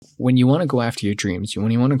when you want to go after your dreams,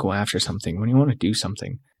 when you want to go after something, when you want to do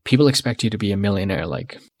something, people expect you to be a millionaire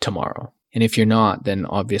like tomorrow. And if you're not, then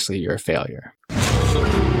obviously you're a failure.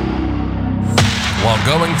 While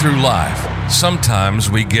going through life,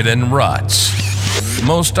 sometimes we get in ruts.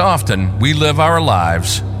 Most often, we live our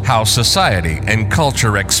lives how society and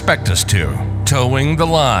culture expect us to, towing the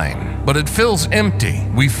line. But it feels empty,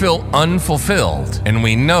 we feel unfulfilled, and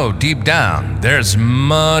we know deep down there's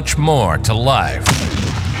much more to life.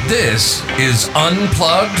 This is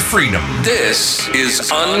Unplugged Freedom. This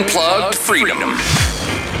is Unplugged Freedom.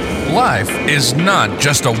 Life is not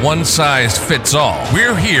just a one-size-fits-all.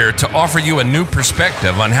 We're here to offer you a new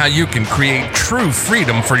perspective on how you can create true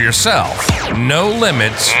freedom for yourself. No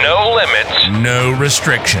limits. No limits. No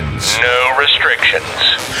restrictions. No restrictions.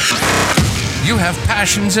 You have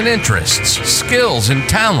passions and interests, skills and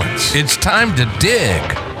talents. It's time to dig,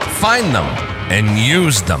 find them, and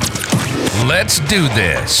use them. Let's do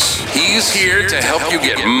this. He's here to help you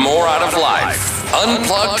get more out of life.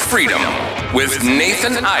 Unplugged Freedom with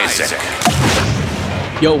Nathan Isaac.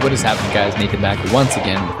 Yo, what is happening, guys? Nathan back once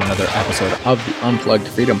again with another episode of the Unplugged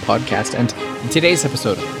Freedom podcast. And in today's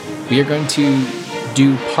episode, we are going to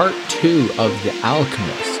do part 2 of The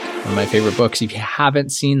Alchemist, one of my favorite books. If you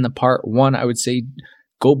haven't seen the part 1, I would say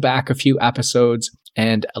go back a few episodes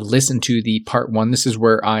and listen to the part 1. This is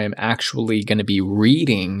where I am actually going to be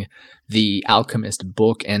reading the Alchemist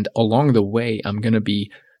book. And along the way, I'm going to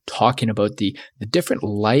be talking about the different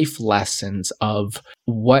life lessons of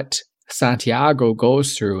what Santiago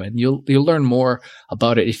goes through. And you'll learn more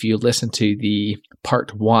about it if you listen to the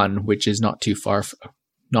part 1, which is not too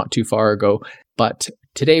far ago. But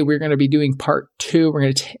today we're going to be doing part 2. We're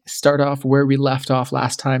going to start off where we left off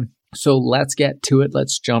last time. So let's get to it.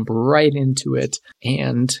 Let's jump right into it.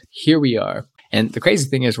 And here we are. And the crazy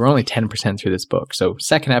thing is we're only 10% through this book. So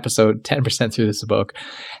second episode, 10% through this book.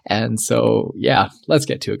 And so, yeah, let's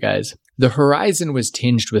get to it, guys. The horizon was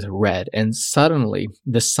tinged with red, and suddenly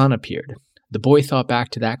the sun appeared. The boy thought back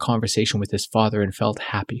to that conversation with his father and felt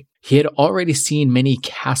happy. He had already seen many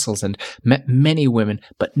castles and met many women,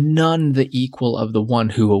 but none the equal of the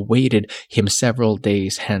one who awaited him several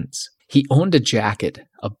days hence. He owned a jacket,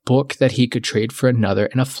 a book that he could trade for another,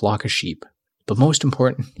 and a flock of sheep. But most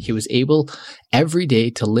important, he was able every day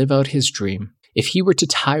to live out his dream. If he were to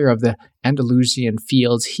tire of the Andalusian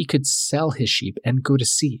fields, he could sell his sheep and go to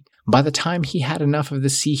sea. By the time he had enough of the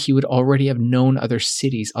sea, he would already have known other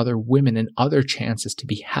cities, other women, and other chances to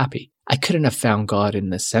be happy. I couldn't have found God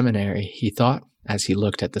in the seminary, he thought, as he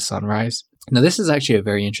looked at the sunrise. Now, this is actually a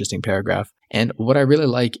very interesting paragraph. And what I really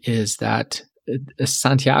like is that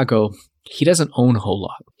Santiago, he doesn't own a whole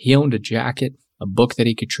lot. He owned a jacket, a book that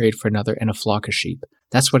he could trade for another, and a flock of sheep.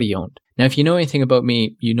 That's what he owned. Now, if you know anything about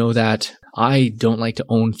me, you know that I don't like to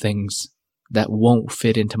own things that won't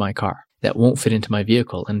fit into my car, that won't fit into my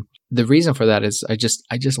vehicle. And the reason for that is I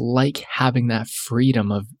just like having that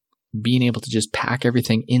freedom of being able to just pack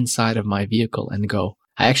everything inside of my vehicle and go.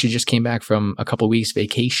 I actually just came back from a couple weeks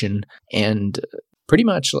vacation, and pretty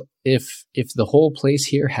much if the whole place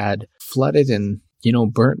here had flooded and,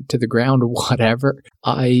 burnt to the ground or whatever,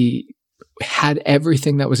 I had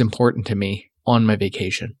everything that was important to me on my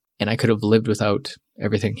vacation, and I could have lived without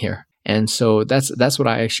everything here. And so that's what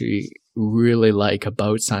I actually really like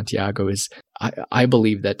about Santiago is I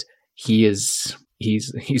believe that he's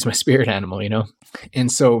my spirit animal,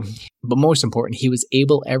 And so, but most important, he was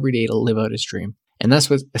able every day to live out his dream. And that's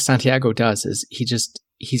what Santiago does is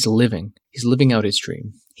he's living out his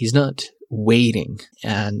dream. He's not waiting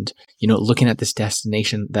and, looking at this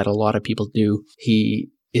destination that a lot of people do. He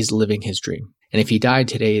is living his dream. And if he died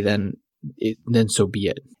today, then so be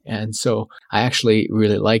it. And so I actually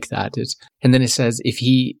really like that. And then it says, if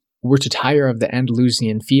he were to tire of the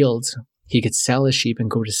Andalusian fields, he could sell his sheep and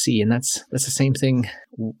go to sea. And that's the same thing.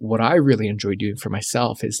 What I really enjoy doing for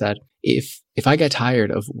myself is that if I get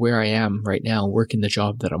tired of where I am right now, working the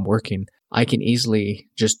job that I'm working, I can easily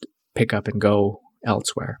just pick up and go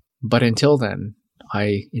elsewhere. But until then,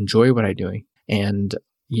 I enjoy what I'm doing. And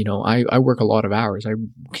I work a lot of hours.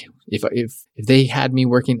 If they had me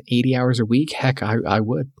working 80 hours a week, heck, I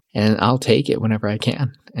would. And I'll take it whenever I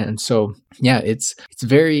can. And so, yeah,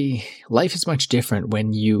 life is much different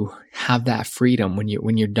when you have that freedom, when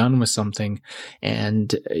you're done with something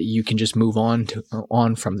and you can just move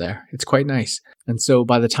on from there. It's quite nice. And so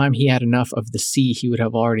by the time he had enough of the sea, he would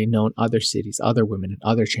have already known other cities, other women, and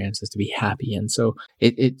other chances to be happy. And so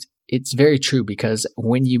it's very true, because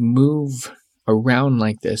when you move around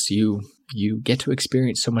like this, you get to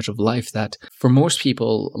experience so much of life that for most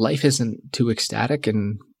people, life isn't too ecstatic,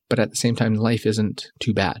 but at the same time, life isn't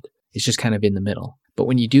too bad. It's just kind of in the middle. But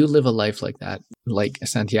when you do live a life like that, like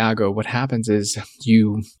Santiago, what happens is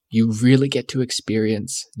you really get to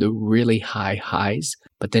experience the really high highs,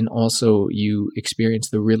 but then also you experience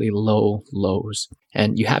the really low lows.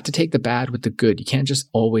 And you have to take the bad with the good. You can't just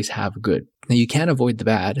always have good. Now you can't avoid the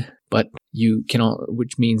bad, but you can,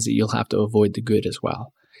 which means that you'll have to avoid the good as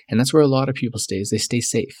well. And that's where a lot of people stay, is they stay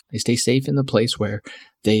safe. They stay safe in the place where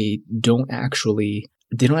they don't actually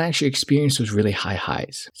experience those really high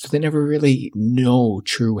highs. So they never really know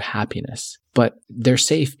true happiness, but they're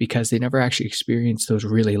safe because they never actually experience those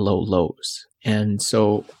really low lows. And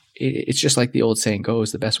so it's just like the old saying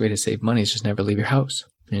goes, the best way to save money is just never leave your house.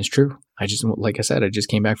 And it's true. Like I said, I just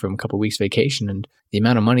came back from a couple of weeks vacation, and the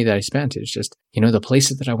amount of money that I spent is just, the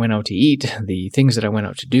places that I went out to eat, the things that I went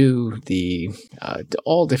out to do,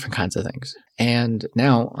 all different kinds of things. And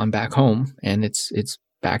now I'm back home, and it's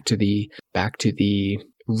back to the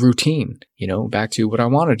routine, back to what I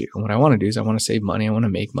want to do. And what I want to do is I want to save money. I want to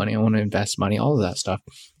make money. I want to invest money, all of that stuff.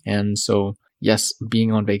 And so, yes,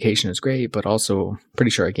 being on vacation is great, but also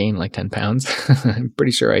pretty sure I gained like 10 pounds. I'm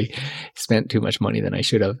pretty sure I spent too much money than I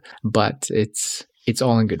should have, but it's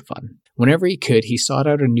all in good fun. Whenever he could, he sought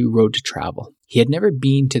out a new road to travel. He had never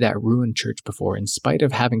been to that ruined church before, in spite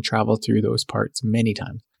of having traveled through those parts many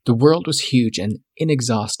times. The world was huge and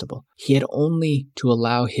inexhaustible. He had only to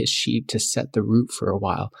allow his sheep to set the route for a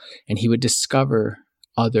while, and he would discover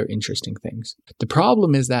other interesting things. The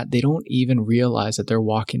problem is that they don't even realize that they're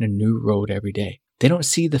walking a new road every day. They don't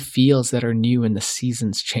see the fields that are new and the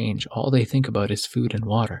seasons change. All they think about is food and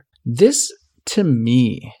water. This, to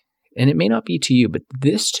me, and it may not be to you, but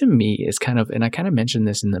this to me is kind of, and I kind of mentioned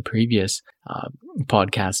this in the previous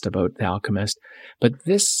podcast about The Alchemist, but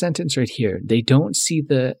this sentence right here, they don't see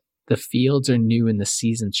the fields are new and the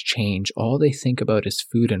seasons change. All they think about is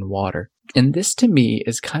food and water. And this to me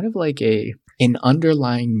is kind of like an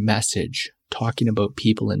underlying message talking about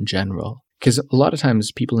people in general. Because a lot of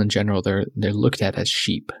times people in general, they're looked at as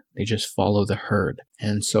sheep. They just follow the herd.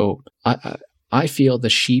 And so I feel the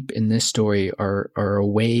sheep in this story are a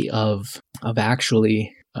way of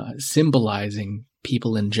actually symbolizing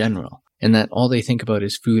people in general, and that all they think about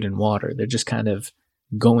is food and water. They're just kind of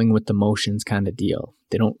going with the motions kind of deal.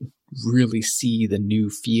 They don't really see the new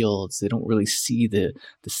fields. They don't really see the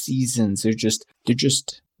seasons. They're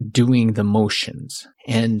just doing the motions.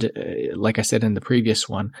 And like I said in the previous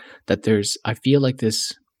one, that I feel like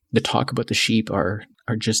the talk about the sheep are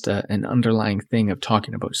just an underlying thing of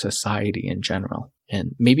talking about society in general.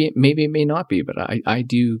 And maybe it may not be, but I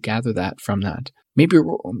do gather that from that.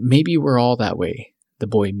 Maybe we're all that way, the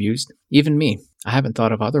boy mused. Even me. I haven't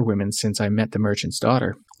thought of other women since I met the merchant's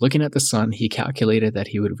daughter. Looking at the sun, he calculated that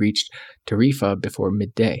he would reach Tarifa before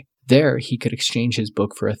midday. There, he could exchange his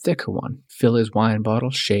book for a thicker one, fill his wine bottle,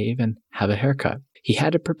 shave, and have a haircut. He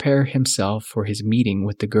had to prepare himself for his meeting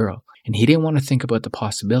with the girl, and he didn't want to think about the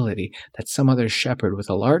possibility that some other shepherd with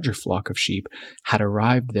a larger flock of sheep had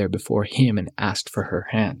arrived there before him and asked for her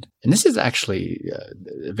hand. And this is actually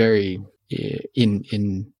very in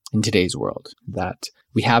today's world, that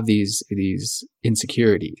we have these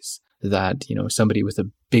insecurities that, somebody with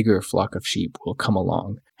a bigger flock of sheep will come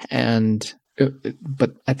along. And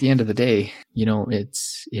but at the end of the day,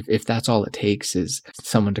 it's if that's all it takes is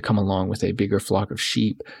someone to come along with a bigger flock of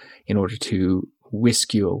sheep in order to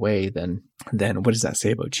whisk you away, then what does that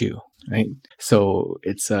say about you, right? So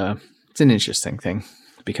it's an interesting thing,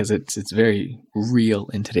 because it's very real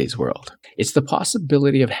in today's world. It's the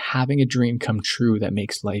possibility of having a dream come true that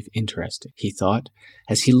makes life interesting, he thought,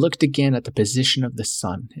 as he looked again at the position of the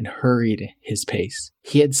sun and hurried his pace.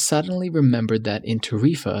 He had suddenly remembered that in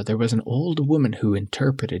Tarifa there was an old woman who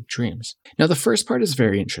interpreted dreams. Now the first part is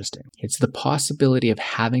very interesting. It's the possibility of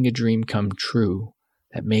having a dream come true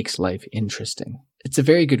that makes life interesting. It's a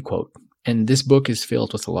very good quote. And this book is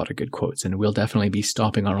filled with a lot of good quotes, and we'll definitely be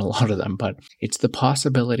stopping on a lot of them, but it's the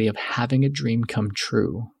possibility of having a dream come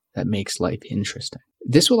true that makes life interesting.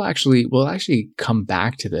 We'll actually come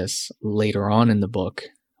back to this later on in the book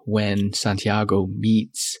when Santiago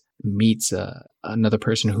meets another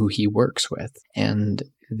person who he works with. And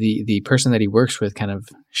the person that he works with kind of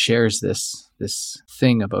shares this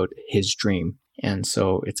thing about his dream. And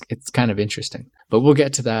so it's kind of interesting. But we'll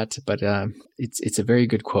get to that. But it's a very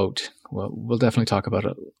good quote. Well, we'll definitely talk about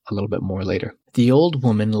it a little bit more later. The old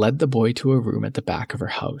woman led the boy to a room at the back of her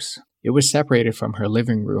house. It was separated from her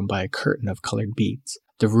living room by a curtain of colored beads.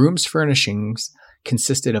 The room's furnishings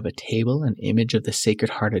consisted of a table, an image of the Sacred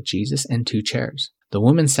Heart of Jesus, and 2 chairs. The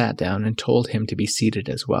woman sat down and told him to be seated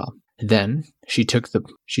as well. Then she took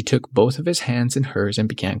both of his hands in hers and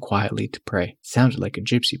began quietly to pray. Sounded like a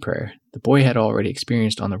gypsy prayer. The boy had already had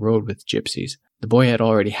experience on the road with gypsies.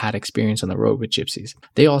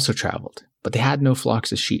 They also traveled, but they had no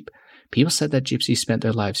flocks of sheep. People said that gypsies spent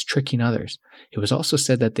their lives tricking others. It was also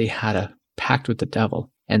said that they had a pact with the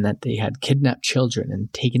devil, and that they had kidnapped children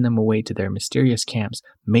and taken them away to their mysterious camps,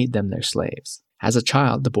 made them their slaves. As a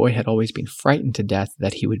child, the boy had always been frightened to death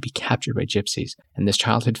that he would be captured by gypsies, and this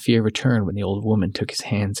childhood fear returned when the old woman took his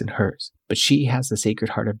hands in hers. But she has the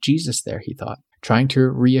Sacred Heart of Jesus there, he thought. Trying to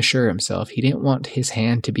reassure himself, he didn't want his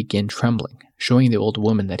hand to begin trembling, showing the old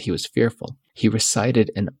woman that he was fearful. He recited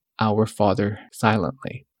an Our Father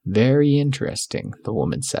silently. Very interesting, the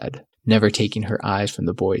woman said, never taking her eyes from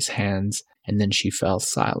the boy's hands, and then she fell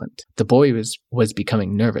silent. The boy was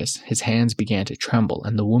becoming nervous. His hands began to tremble,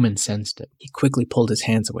 and the woman sensed it. He quickly pulled his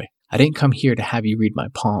hands away. I didn't come here to have you read my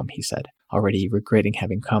palm, he said, already regretting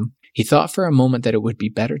having come. He thought for a moment that it would be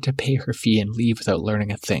better to pay her fee and leave without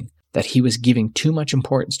learning a thing, that he was giving too much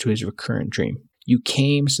importance to his recurrent dream. You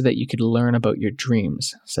came so that you could learn about your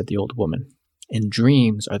dreams, said the old woman. And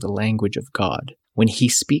dreams are the language of God. When he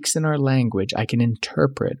speaks in our language, I can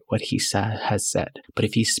interpret what he has said. But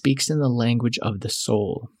if he speaks in the language of the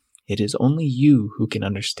soul, it is only you who can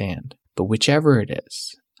understand. But whichever it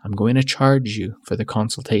is, I'm going to charge you for the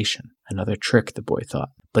consultation. Another trick, the boy thought.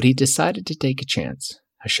 But he decided to take a chance.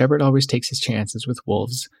 A shepherd always takes his chances with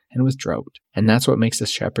wolves and with drought. And that's what makes a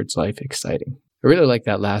shepherd's life exciting. I really like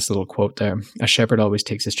that last little quote there. A shepherd always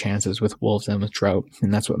takes his chances with wolves and with drought,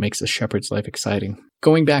 and that's what makes a shepherd's life exciting.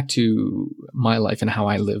 Going back to my life and how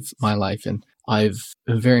I live my life, and I've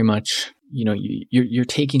very much, you're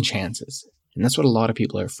taking chances. And that's what a lot of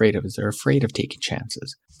people are afraid of, is they're afraid of taking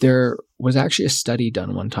chances. There was actually a study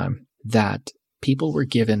done one time that people were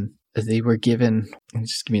given, just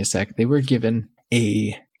give me a sec, they were given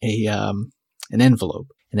an envelope.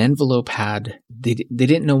 An envelope had, they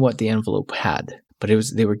didn't know what the envelope had, but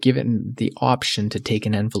they were given the option to take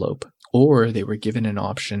an envelope, or they were given an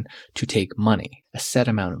option to take money, a set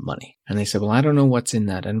amount of money. And they said, well, I don't know what's in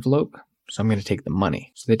that envelope, so I'm going to take the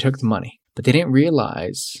money. So they took the money, but they didn't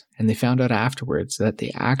realize, and they found out afterwards, that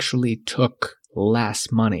they actually took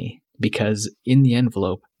less money because in the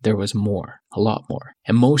envelope, there was more, a lot more.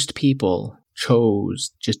 And most people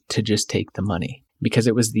chose to just take the money because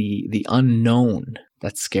it was the unknown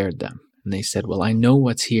that scared them. And they said, well, I know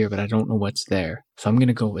what's here, but I don't know what's there. So I'm going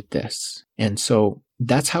to go with this. And so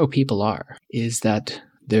that's how people are, is that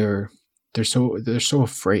they're so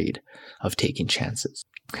afraid of taking chances.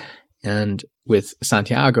 And with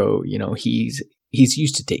Santiago, he's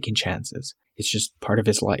used to taking chances. It's just part of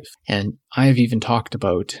his life. And I've even talked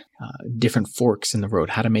about different forks in the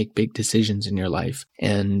road, how to make big decisions in your life,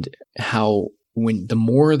 and how the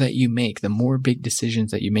more big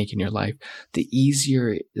decisions that you make in your life, the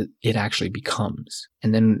easier it actually becomes.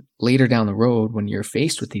 And then later down the road, when you're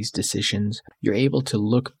faced with these decisions, you're able to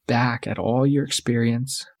look back at all your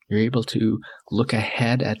experience. You're able to look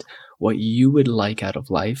ahead at what you would like out of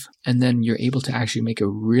life. And then you're able to actually make a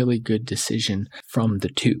really good decision from the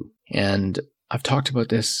two. And I've talked about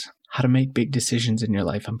this, how to make big decisions in your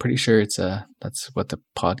life. I'm pretty sure that's what the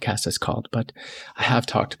podcast is called, but I have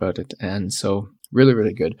talked about it. And so really,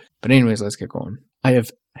 really good. But anyways, let's get going. I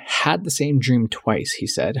have had the same dream twice, he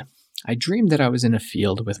said. I dreamed that I was in a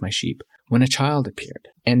field with my sheep when a child appeared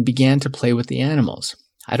and began to play with the animals.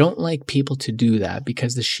 I don't like people to do that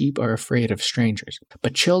because the sheep are afraid of strangers,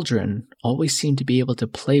 but children always seem to be able to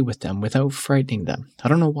play with them without frightening them. I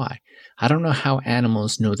don't know why. I don't know how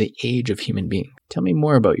animals know the age of human beings. Tell me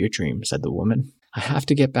more about your dream, said the woman. I have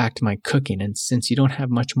to get back to my cooking, and since you don't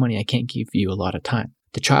have much money, I can't give you a lot of time.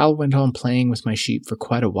 The child went on playing with my sheep for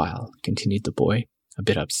quite a while, continued the boy, a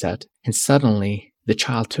bit upset, and suddenly the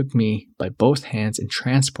child took me by both hands and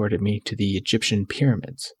transported me to the Egyptian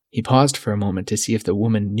pyramids. He paused for a moment to see if the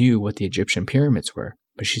woman knew what the Egyptian pyramids were,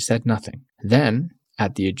 but she said nothing. Then,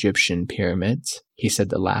 at the Egyptian pyramids, he said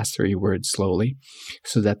the last 3 words slowly,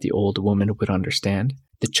 so that the old woman would understand.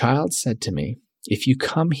 The child said to me, if you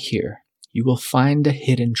come here, you will find a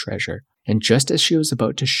hidden treasure. And just as she was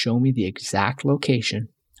about to show me the exact location,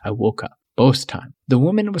 I woke up, both times. The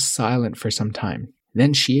woman was silent for some time.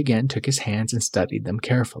 Then she again took his hands and studied them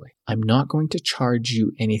carefully. I'm not going to charge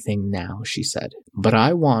you anything now, she said, but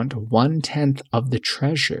I want 1/10 of the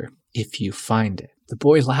treasure if you find it. The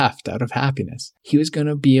boy laughed out of happiness. He was going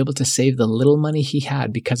to be able to save the little money he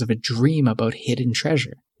had because of a dream about hidden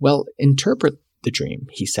treasure. Well, interpret the dream,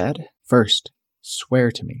 he said. First, swear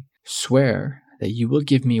to me. Swear that you will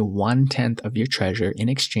give me 1/10 of your treasure in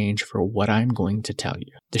exchange for what I am going to tell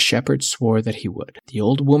you." The shepherd swore that he would. The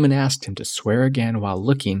old woman asked him to swear again while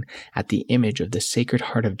looking at the image of the Sacred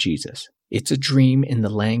Heart of Jesus. "It's a dream in the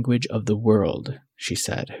language of the world," she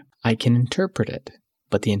said. "I can interpret it,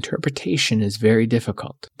 but the interpretation is very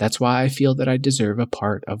difficult. That's why I feel that I deserve a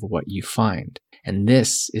part of what you find. And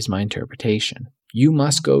this is my interpretation. You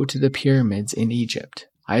must go to the pyramids in Egypt.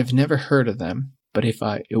 I have never heard of them, but if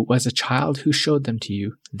it was a child who showed them to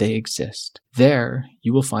you, they exist. There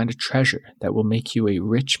you will find a treasure that will make you a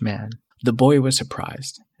rich man." The boy was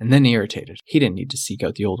surprised and then irritated. He didn't need to seek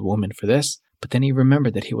out the old woman for this, but then he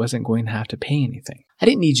remembered that he wasn't going to have to pay anything. "I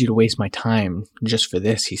didn't need you to waste my time just for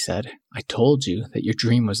this," he said. "I told you that your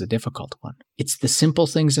dream was a difficult one. It's the simple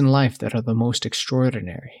things in life that are the most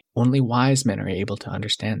extraordinary. Only wise men are able to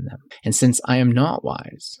understand them. And since I am not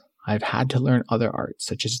wise, I've had to learn other arts,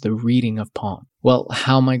 such as the reading of palm. Well,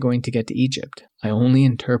 how am I going to get to Egypt? I only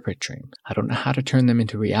interpret dreams. I don't know how to turn them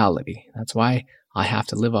into reality. That's why I have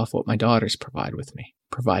to live off what my daughters provide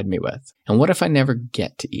me with. And what if I never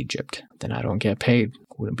get to Egypt? Then I don't get paid.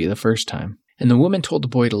 Wouldn't be the first time." And the woman told the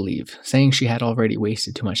boy to leave, saying she had already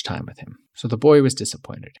wasted too much time with him. So the boy was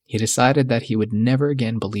disappointed. He decided that he would never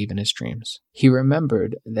again believe in his dreams. He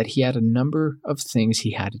remembered that he had a number of things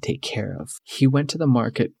he had to take care of. He went to the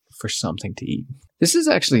market for something to eat. This is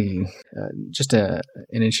actually just an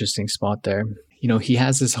interesting spot there. He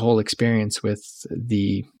has this whole experience with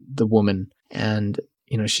the woman, and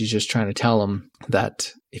she's just trying to tell him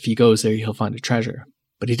that if he goes there, he'll find a treasure.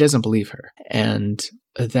 But he doesn't believe her. And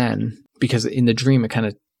then, because in the dream, it kind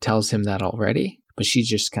of tells him that already, but she's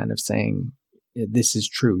just kind of saying, this is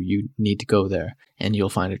true. You need to go there and you'll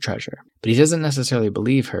find a treasure. But he doesn't necessarily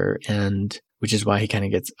believe her, and which is why he kind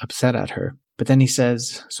of gets upset at her. But then he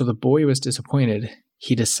says, so the boy was disappointed.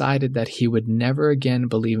 He decided that he would never again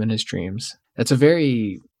believe in his dreams. That's a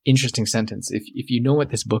very interesting sentence. If you know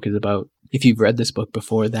what this book is about, if you've read this book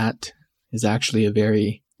before, that is actually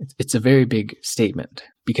it's a very big statement,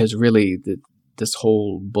 because really this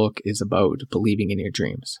whole book is about believing in your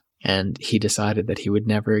dreams. And he decided that he would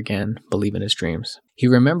never again believe in his dreams. He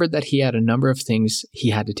remembered that he had a number of things he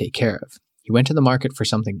had to take care of. He went to the market for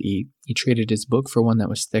something to eat. He traded his book for one that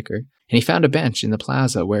was thicker, and he found a bench in the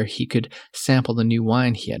plaza where he could sample the new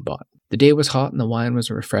wine he had bought. The day was hot and the wine was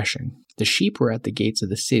refreshing. The sheep were at the gates of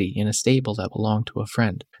the city in a stable that belonged to a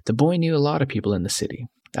friend. The boy knew a lot of people in the city.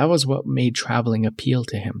 That was what made traveling appeal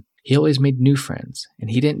to him. He always made new friends,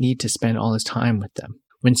 and he didn't need to spend all his time with them.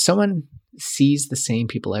 When someone sees the same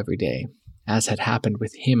people every day, as had happened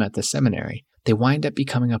with him at the seminary, they wind up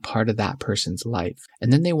becoming a part of that person's life,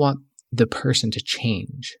 and then they want the person to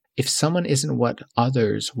change. If someone isn't what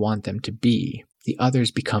others want them to be, the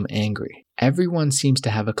others become angry. Everyone seems to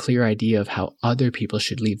have a clear idea of how other people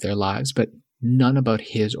should live their lives, but none about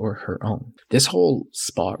his or her own. This whole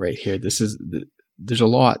spot right here, there's a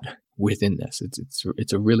lot within this.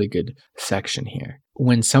 It's a really good section here.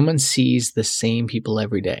 When someone sees the same people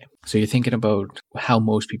every day, so you're thinking about how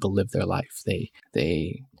most people live their life.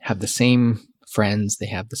 They have the same friends, they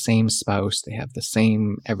have the same spouse, they have the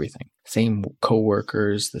same everything, same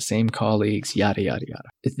co-workers, the same colleagues, yada, yada,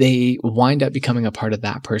 yada. They wind up becoming a part of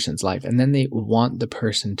that person's life, and then they want the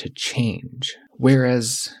person to change.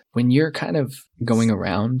 Whereas when you're kind of going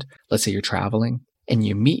around, let's say you're traveling and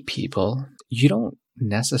you meet people, you don't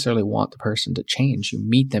necessarily want the person to change. You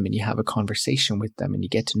meet them and you have a conversation with them and you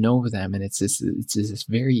get to know them, and it's this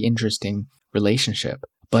very interesting relationship.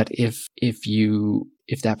 But if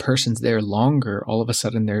that person's there longer, all of a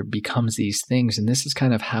sudden there becomes these things. And this is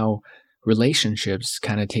kind of how relationships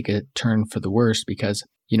kind of take a turn for the worse, because,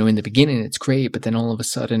 in the beginning it's great, but then all of a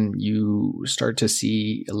sudden you start to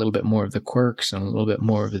see a little bit more of the quirks and a little bit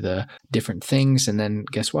more of the different things. And then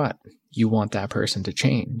guess what? You want that person to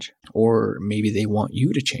change, or maybe they want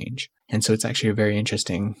you to change. And so it's actually a very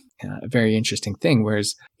interesting thing.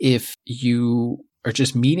 Whereas if you are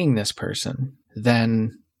just meeting this person,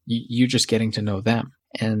 then you're just getting to know them.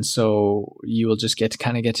 And so you will just get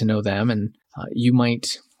to know them, and you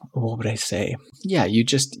might, what would I say? Yeah, you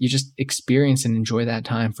just experience and enjoy that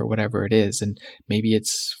time for whatever it is. And maybe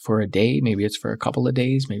it's for a day, maybe it's for a couple of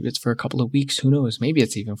days, maybe it's for a couple of weeks, who knows? Maybe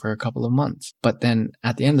it's even for a couple of months. But then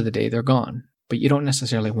at the end of the day, they're gone. But you don't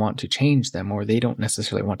necessarily want to change them, or they don't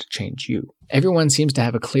necessarily want to change you. Everyone seems to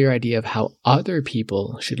have a clear idea of how other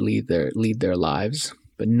people should lead their lives,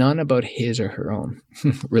 but none about his or her own.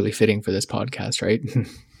 Really fitting for this podcast, right?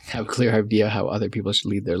 Have a clear idea how other people should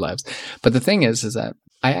lead their lives. But the thing is that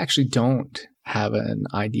I actually don't have an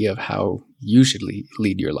idea of how you should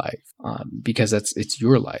lead your life, because it's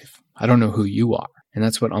your life. I don't know who you are. And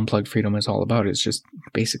that's what Unplugged Freedom is all about. It's just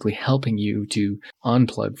basically helping you to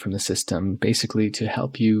unplug from the system, basically to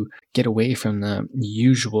help you get away from the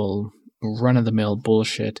usual run-of-the-mill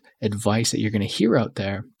bullshit advice that you're going to hear out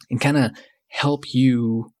there and kind of help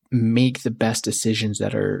you make the best decisions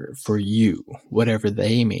that are for you, whatever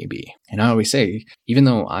they may be. And I always say, even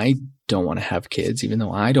though I don't want to have kids, even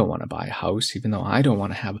though I don't want to buy a house, even though I don't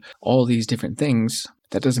want to have all these different things,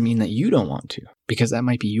 that doesn't mean that you don't want to, because that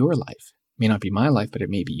might be your life. It may not be my life, but it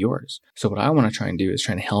may be yours. So what I want to try and do is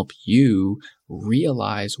try to help you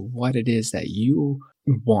realize what it is that you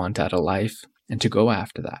want out of life and to go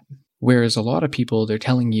after that. Whereas a lot of people, they're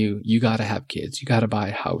telling you, you got to have kids, you got to buy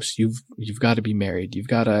a house, you've got to be married, you've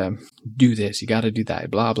got to do this, you got to do that,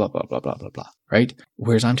 blah, blah, blah, blah, blah, blah, blah, right?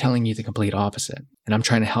 Whereas I'm telling you the complete opposite. And I'm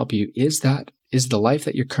trying to help you. Is the life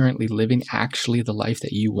that you're currently living actually the life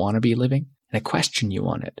that you want to be living? And I question you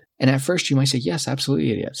on it. And at first you might say, yes,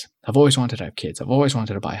 absolutely it is. I've always wanted to have kids. I've always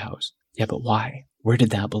wanted to buy a house. Yeah, but why? Where did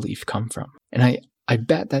that belief come from? And I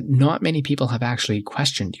bet that not many people have actually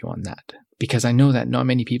questioned you on that. Because I know that not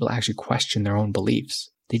many people actually question their own beliefs.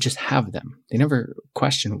 They just have them. They never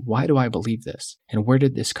question, why do I believe this? And where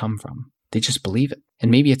did this come from? They just believe it. And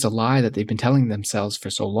maybe it's a lie that they've been telling themselves for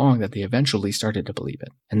so long that they eventually started to believe it.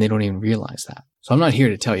 And they don't even realize that. So I'm not here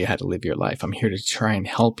to tell you how to live your life. I'm here to try and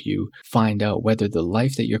help you find out whether the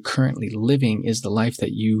life that you're currently living is the life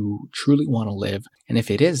that you truly want to live. And if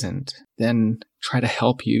it isn't, then try to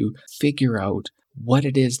help you figure out what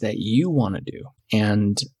it is that you want to do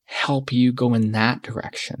and help you go in that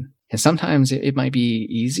direction. And sometimes it might be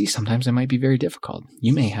easy. Sometimes it might be very difficult.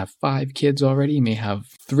 You may have 5 kids already. You may have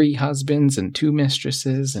 3 husbands and 2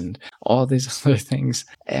 mistresses and all these other things.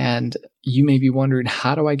 And you may be wondering,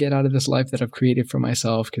 how do I get out of this life that I've created for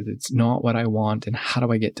myself? Because it's not what I want. And how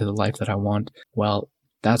do I get to the life that I want? Well,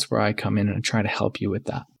 that's where I come in and try to help you with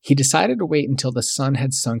that. He decided to wait until the sun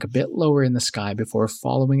had sunk a bit lower in the sky before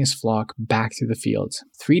following his flock back through the fields.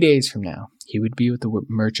 3 days from now, he would be with the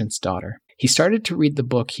merchant's daughter. He started to read the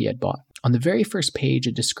book he had bought. On the very first page,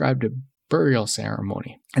 it described a burial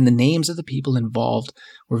ceremony, and the names of the people involved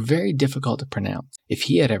were very difficult to pronounce. If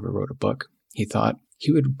he had ever wrote a book, he thought,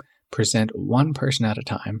 he would present one person at a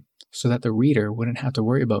time so that the reader wouldn't have to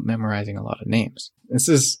worry about memorizing a lot of names.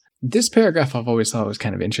 This paragraph I've always thought was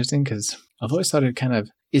kind of interesting because I've always thought it kind of,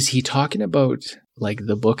 is he talking about like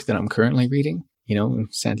the book that I'm currently reading? You know,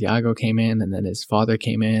 Santiago came in and then his father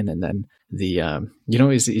came in and then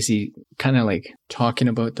is he kind of like talking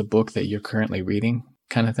about the book that you're currently reading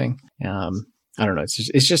kind of thing? I don't know.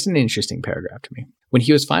 It's just an interesting paragraph to me. When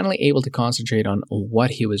he was finally able to concentrate on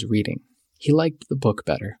what he was reading, he liked the book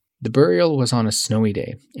better. The burial was on a snowy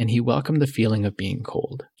day, and he welcomed the feeling of being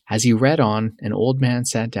cold. As he read on, an old man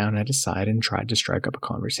sat down at his side and tried to strike up a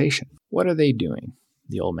conversation. "What are they doing?"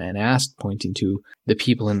 the old man asked, pointing to the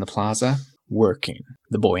people in the plaza. "Working,"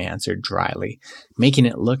 the boy answered dryly, making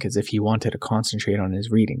it look as if he wanted to concentrate on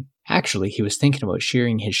his reading. Actually, he was thinking about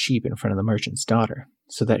shearing his sheep in front of the merchant's daughter,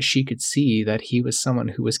 so that she could see that he was someone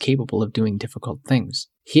who was capable of doing difficult things.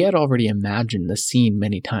 He had already imagined the scene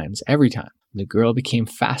many times, every time. The girl became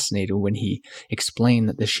fascinated when he explained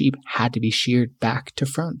that the sheep had to be sheared back to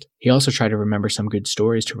front. He also tried to remember some good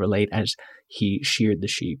stories to relate as he sheared the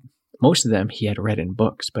sheep. Most of them he had read in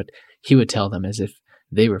books, but he would tell them as if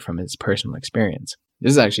they were from his personal experience.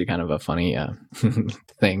 This is actually kind of a funny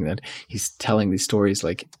thing that he's telling these stories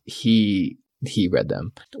like he read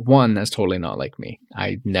them. One, that's totally not like me.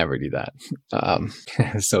 I never do that.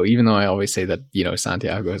 So even though I always say that,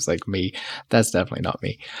 Santiago is like me, that's definitely not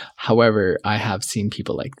me. However, I have seen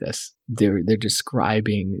people like this. They're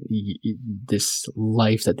describing this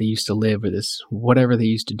life that they used to live or this whatever they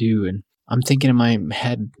used to do. And I'm thinking in my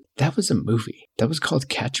head, that was a movie. That was called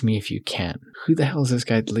Catch Me If You Can. Who the hell is this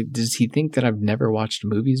guy? Like, does he think that I've never watched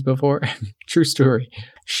movies before? True story.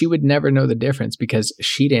 She would never know the difference because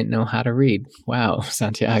she didn't know how to read. Wow,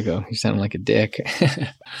 Santiago, you sound like a dick.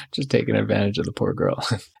 Just taking advantage of the poor girl.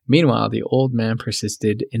 Meanwhile, the old man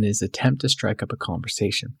persisted in his attempt to strike up a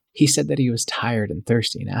conversation. He said that he was tired and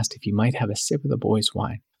thirsty and asked if he might have a sip of the boy's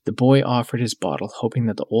wine. The boy offered his bottle, hoping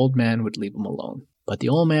that the old man would leave him alone. But the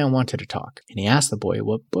old man wanted to talk, and he asked the boy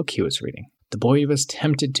what book he was reading. The boy was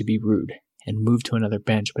tempted to be rude and moved to another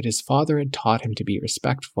bench, but his father had taught him to be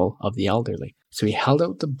respectful of the elderly. So he held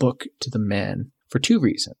out the book to the man for 2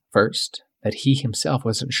 reasons. First, that he himself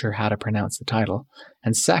wasn't sure how to pronounce the title,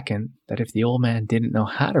 and second, that if the old man didn't know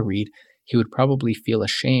how to read, he would probably feel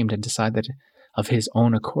ashamed and decide that of his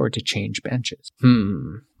own accord to change benches.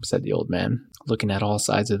 Said the old man, looking at all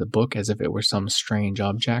sides of the book as if it were some strange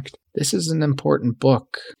object. This is an important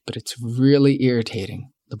book, but it's really irritating.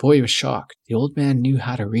 The boy was shocked. The old man knew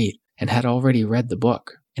how to read, and had already read the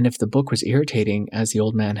book. And if the book was irritating, as the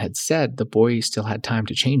old man had said, the boy still had time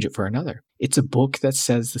to change it for another. It's a book that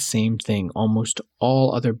says the same thing almost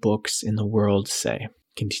all other books in the world say,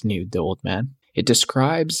 continued the old man. It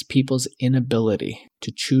describes people's inability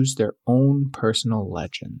to choose their own personal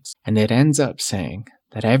legends. And it ends up saying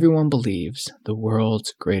that everyone believes the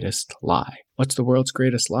world's greatest lie. What's the world's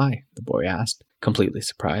greatest lie? The boy asked, completely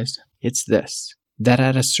surprised. It's this, that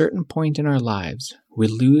at a certain point in our lives, we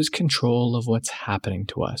lose control of what's happening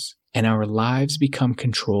to us, and our lives become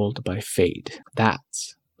controlled by fate.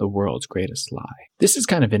 That's the world's greatest lie. This is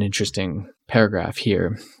kind of an interesting paragraph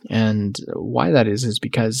here, and why that is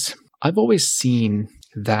because I've always seen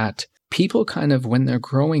that people kind of, when they're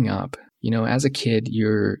growing up, as a kid,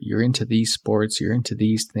 you're into these sports, you're into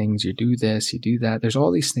these things, you do this, you do that. There's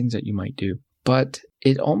all these things that you might do. But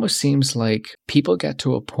it almost seems like people get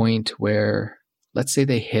to a point where, let's say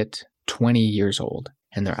they hit 20 years old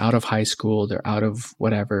and they're out of high school, they're out of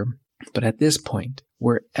whatever. But at this point,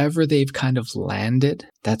 wherever they've kind of landed,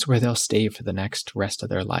 that's where they'll stay for the next rest of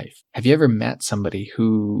their life. Have you ever met somebody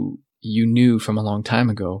who you knew from a long time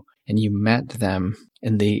ago, and you met them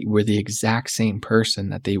and they were the exact same person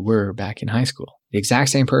that they were back in high school? The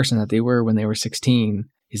exact same person that they were when they were 16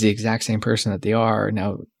 is the exact same person that they are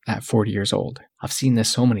now at 40 years old. I've seen this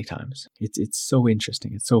so many times. It's so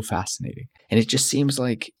interesting. It's so fascinating. And it just seems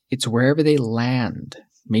like it's wherever they land,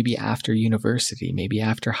 maybe after university, maybe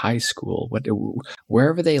after high school,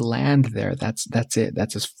 wherever they land there, that's it.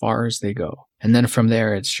 That's as far as they go. And then from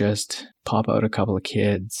there, it's just pop out a couple of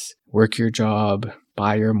kids, work your job,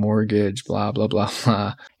 buy your mortgage, blah, blah, blah,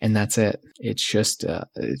 blah. And that's it. It's just,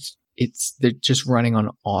 they're just running on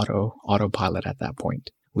autopilot at that point.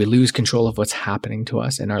 We lose control of what's happening to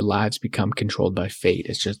us, and our lives become controlled by fate.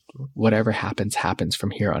 It's just whatever happens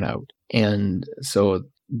from here on out. And so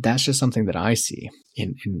that's just something that I see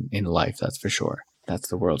in life, that's for sure. That's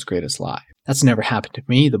the world's greatest lie. That's never happened to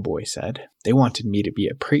me, the boy said. They wanted me to be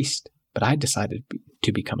a priest, but I decided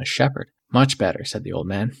to become a shepherd. Much better, said the old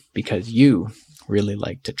man, because you really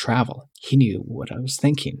like to travel. He knew what I was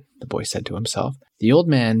thinking, the boy said to himself. The old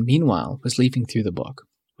man, meanwhile, was leafing through the book,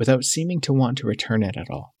 without seeming to want to return it at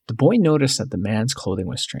all. The boy noticed that the man's clothing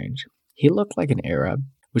was strange. He looked like an Arab,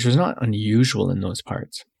 which was not unusual in those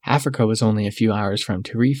parts. Africa was only a few hours from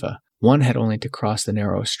Tarifa. One had only to cross the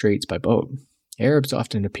narrow straits by boat. Arabs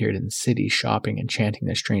often appeared in the city, shopping and chanting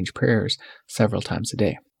their strange prayers several times a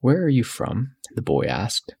day. Where are you from? The boy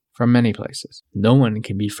asked. From many places. No one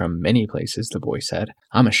can be from many places, the boy said.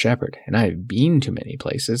 I'm a shepherd, and I have been to many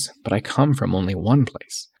places, but I come from only one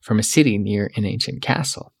place, from a city near an ancient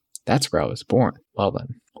castle. That's where I was born. Well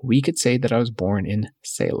then, we could say that I was born in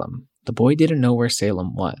Salem. The boy didn't know where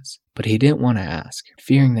Salem was, but he didn't want to ask,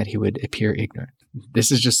 fearing that he would appear ignorant.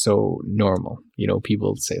 This is just so normal.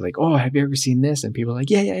 People say like, oh, have you ever seen this? And people are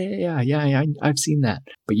like, yeah, I've seen that.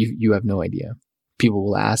 But you have no idea. People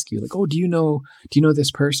will ask you like, oh, do you know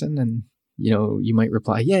this person? And, you might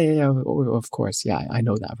reply, yeah, oh, of course. Yeah, I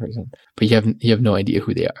know that person. But you have no idea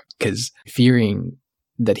who they are, because fearing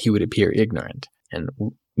that he would appear ignorant. And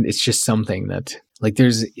it's just something that, like,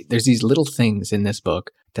 there's these little things in this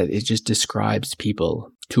book that it just describes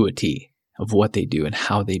people to a T of what they do and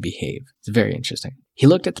how they behave. It's very interesting. He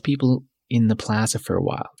looked at the people in the plaza for a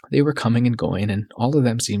while. They were coming and going, and all of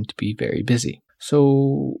them seemed to be very busy.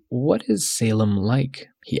 So, what is Salem like?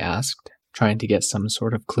 He asked, trying to get some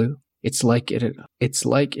sort of clue. It's like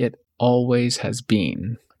it always has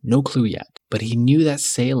been. No clue yet. But he knew that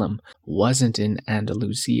Salem wasn't in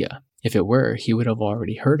Andalusia. If it were, he would have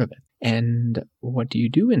already heard of it. And what do you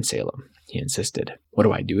do in Salem? He insisted. What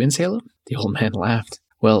do I do in Salem? The old man laughed.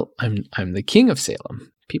 Well, I'm the king of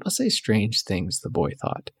Salem. People say strange things, the boy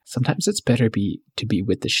thought. Sometimes it's better to be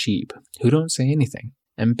with the sheep, who don't say anything.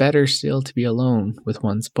 And better still to be alone with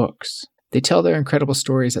one's books. They tell their incredible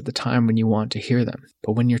stories at the time when you want to hear them.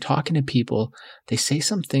 But when you're talking to people, they say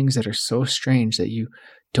some things that are so strange that you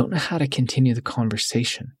don't know how to continue the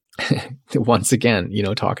conversation. Once again,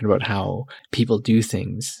 talking about how people do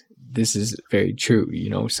things. This is very true.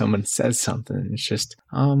 Someone says something and it's just,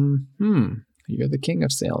 you're the king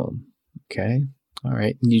of Salem. Okay. All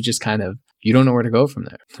right. And you just you don't know where to go from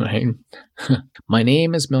there, right? My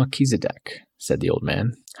name is Melchizedek, said the old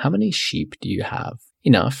man. How many sheep do you have?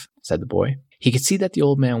 Enough, said the boy. He could see that the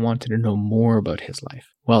old man wanted to know more about his life.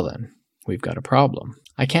 Well then, we've got a problem.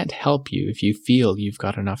 I can't help you if you feel you've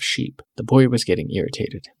got enough sheep. The boy was getting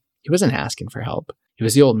irritated. He wasn't asking for help. It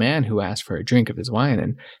was the old man who asked for a drink of his wine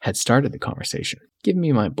and had started the conversation. Give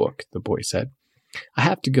me my book, the boy said. I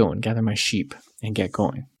have to go and gather my sheep and get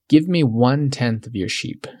going. "Give me 1/10 of your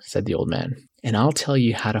sheep," said the old man, "and I'll tell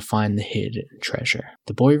you how to find the hidden treasure."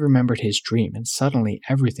 The boy remembered his dream, and suddenly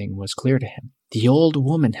everything was clear to him. The old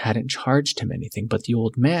woman hadn't charged him anything, but the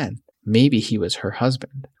old man, maybe he was her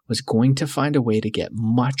husband, was going to find a way to get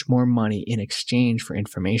much more money in exchange for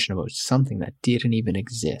information about something that didn't even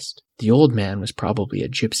exist. The old man was probably a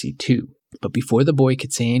gypsy too. But before the boy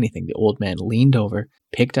could say anything, the old man leaned over,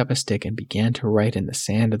 picked up a stick, and began to write in the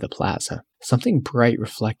sand of the plaza. Something bright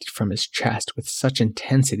reflected from his chest with such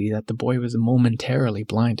intensity that the boy was momentarily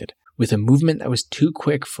blinded. With a movement that was too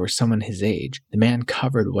quick for someone his age, the man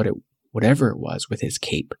covered whatever it was with his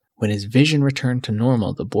cape. When his vision returned to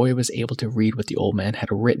normal, the boy was able to read what the old man had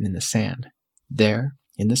written in the sand. There,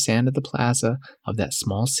 in the sand of the plaza of that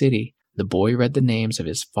small city, the boy read the names of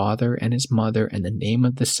his father and his mother and the name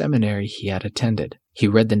of the seminary he had attended. He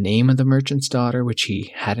read the name of the merchant's daughter, which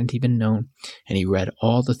he hadn't even known, and he read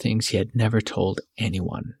all the things he had never told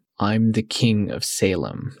anyone. "I'm the king of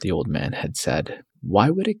Salem," the old man had said. "Why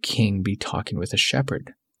would a king be talking with a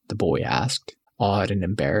shepherd?" the boy asked, awed and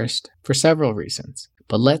embarrassed. "For several reasons.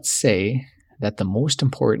 But let's say that the most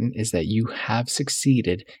important is that you have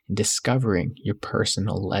succeeded in discovering your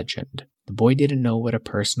personal legend." The boy didn't know what a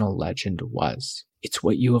personal legend was. It's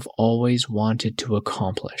what you have always wanted to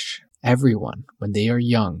accomplish. Everyone, when they are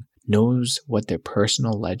young, knows what their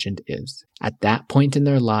personal legend is. At that point in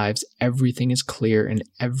their lives, everything is clear and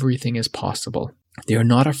everything is possible. They are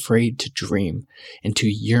not afraid to dream and to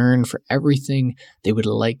yearn for everything they would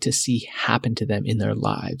like to see happen to them in their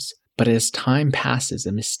lives. But as time passes,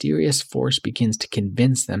 a mysterious force begins to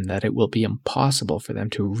convince them that it will be impossible for them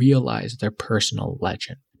to realize their personal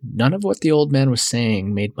legend. None of what the old man was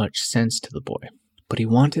saying made much sense to the boy, but he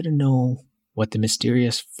wanted to know what the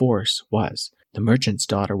mysterious force was. The merchant's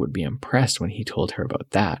daughter would be impressed when he told her about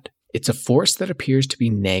that. It's a force that appears to be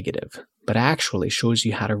negative, but actually shows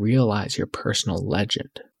you how to realize your personal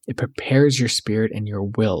legend. It prepares your spirit and your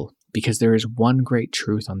will, because there is one great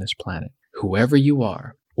truth on this planet. Whoever you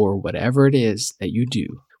are, or whatever it is that you do,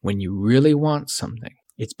 when you really want something,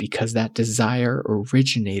 it's because that desire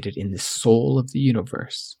originated in the soul of the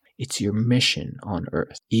universe. It's your mission on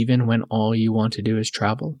Earth. Even when all you want to do is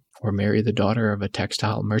travel, or marry the daughter of a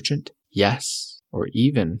textile merchant, yes, or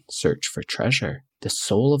even search for treasure. The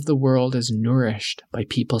soul of the world is nourished by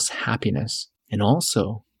people's happiness, and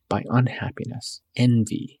also by unhappiness,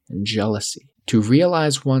 envy, and jealousy. To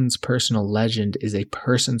realize one's personal legend is a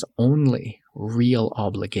person's only real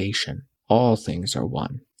obligation. All things are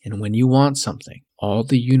one, and when you want something, all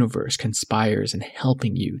the universe conspires in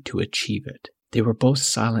helping you to achieve it. They were both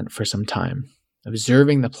silent for some time,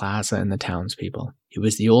 observing the plaza and the townspeople. It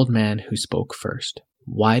was the old man who spoke first.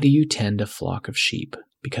 "Why do you tend a flock of sheep?"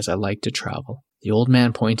 "Because I like to travel." The old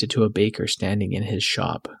man pointed to a baker standing in his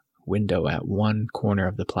shop window at one corner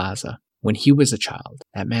of the plaza. When he was a child,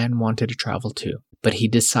 that man wanted to travel too, but he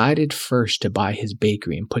decided first to buy his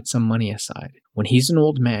bakery and put some money aside. When he's an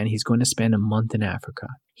old man, he's going to spend a month in Africa.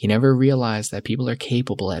 He never realized that people are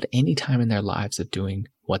capable at any time in their lives of doing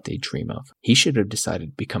what they dream of. He should have decided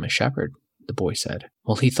to become a shepherd, the boy said.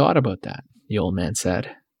 "Well, he thought about that," the old man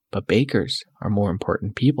said, "but bakers are more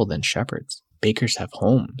important people than shepherds. Bakers have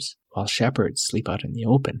homes, while shepherds sleep out in the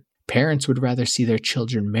open. Parents would rather see their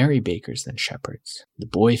children marry bakers than shepherds." The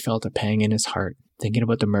boy felt a pang in his heart, thinking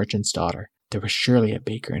about the merchant's daughter. There was surely a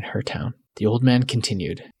baker in her town. The old man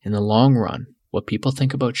continued, "In the long run, what people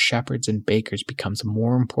think about shepherds and bakers becomes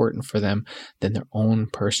more important for them than their own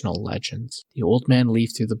personal legends." The old man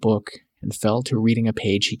leafed through the book and fell to reading a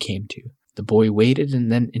page he came to. The boy waited and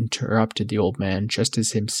then interrupted the old man just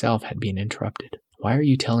as himself had been interrupted. "Why are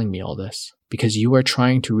you telling me all this?" "Because you are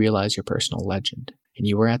trying to realize your personal legend, and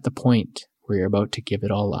you are at the point where you're about to give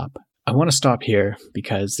it all up." I want to stop here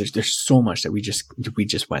because there's so much that we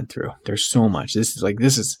just went through. There's so much. This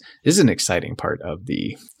is an exciting part of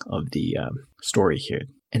the story here,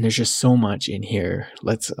 and there's just so much in here.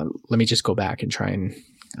 Let me just go back and try and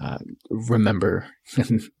remember.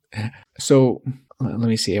 So let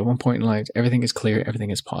me see. At one point in life, everything is clear,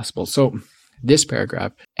 everything is possible. So this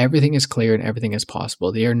paragraph, everything is clear and everything is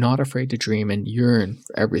possible. They are not afraid to dream and yearn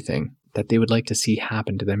for everything that they would like to see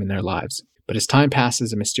happen to them in their lives. But as time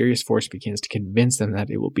passes, a mysterious force begins to convince them that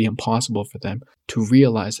it will be impossible for them to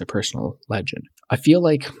realize their personal legend. I feel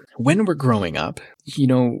like when we're growing up,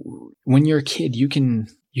 when you're a kid, you can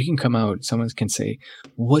come out, someone can say,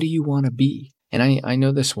 "What do you want to be?" And I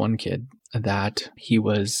know this one kid that he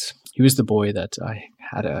was the boy that I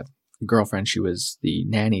had a girlfriend. She was the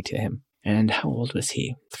nanny to him. And how old was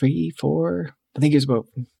he? 3, 4? I think he was about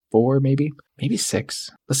 4, maybe 6.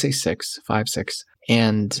 Let's say 6, 5, 6.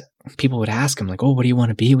 And people would ask him like, "Oh, what do you want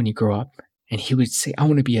to be when you grow up?" and he would say, I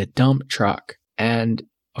want to be a dump truck. And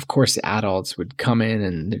of course, the adults would come in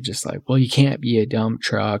and they're just like, well, you can't be a dump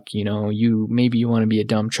truck. Maybe you want to be a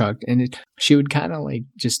dump truck. And she would kind of like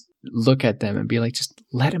just look at them and be like, just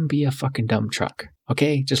let him be a fucking dump truck.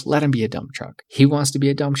 Okay, just let him be a dump truck. He wants to be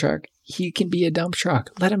a dump truck. He can be a dump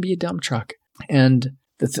truck. Let him be a dump truck. And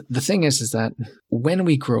the thing is that when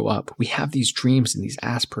we grow up, we have these dreams and these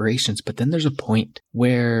aspirations, but then there's a point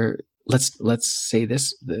where let's say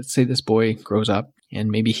this boy grows up and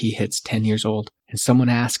maybe he hits 10 years old and someone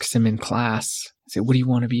asks him in class, say, what do you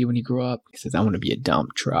want to be when you grow up? He says, I want to be a dump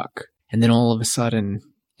truck. And then all of a sudden,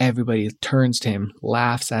 everybody turns to him,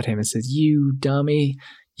 laughs at him and says, you dummy,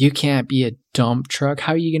 you can't be a dump truck.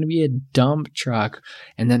 How are you going to be a dump truck?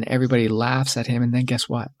 And then everybody laughs at him. And then guess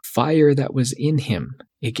what? Fire that was in him,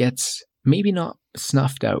 it gets maybe not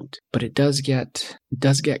snuffed out, but it does get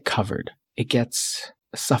covered. It gets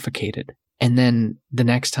suffocated. And then the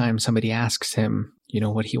next time somebody asks him,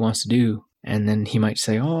 what he wants to do, and then he might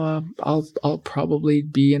say, oh, I'll probably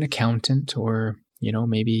be an accountant, or,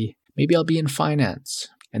 maybe I'll be in finance.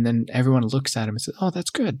 And then everyone looks at him and says, oh, that's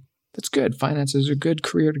good. That's good. Finance is a good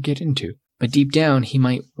career to get into. But deep down, he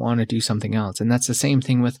might want to do something else. And that's the same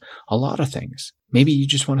thing with a lot of things. Maybe you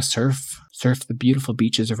just want to surf the beautiful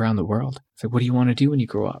beaches around the world. It's like, what do you want to do when you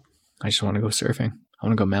grow up? I just want to go surfing. I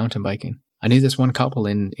want to go mountain biking. I knew this one couple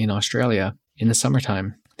in Australia in the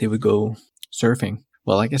summertime. They would go surfing.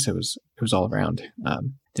 Well, I guess it was all around.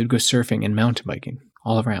 They would go surfing and mountain biking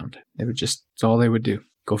all around. It's all they would do.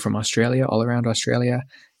 Go from Australia, all around Australia,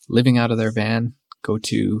 living out of their van,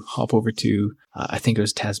 hop over to, I think it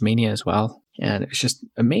was Tasmania as well. And it's just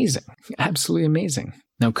amazing. Absolutely amazing.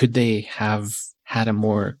 Now, could they have had a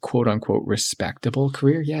more quote unquote respectable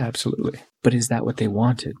career? Yeah, absolutely. But is that what they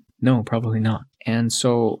wanted? No, probably not. And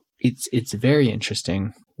so it's very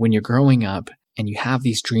interesting when you're growing up and you have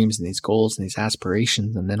these dreams and these goals and these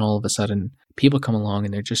aspirations, and then all of a sudden people come along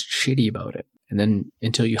and they're just shitty about it. And then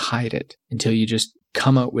until you hide it, until you just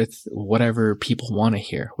come out with whatever people want to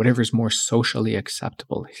hear, whatever is more socially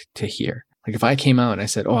acceptable to hear. Like if I came out and I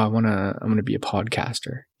said, I'm going to be a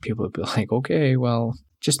podcaster, people would be like, okay, well,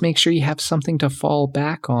 just make sure you have something to fall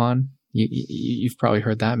back on. You've probably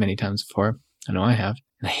heard that many times before. I know I have.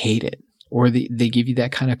 And I hate it. Or they give you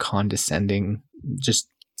that kind of condescending, just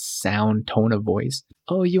sound, tone of voice.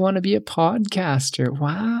 Oh, you want to be a podcaster?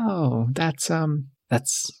 Wow, that's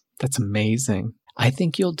amazing. I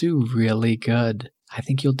think you'll do really good. I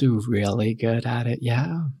think you'll do really good at it.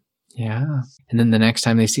 Yeah. And then the next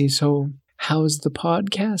time they see, so how's the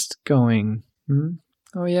podcast going?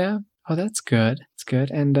 Oh, yeah. Oh, that's good. It's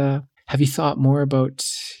good. And have you thought more about,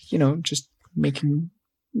 just making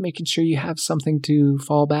sure you have something to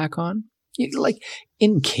fall back on? Like,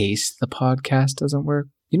 in case the podcast doesn't work.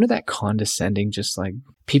 That condescending, just like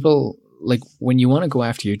people, like when you want to go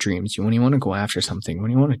after your dreams, when you want to go after something, when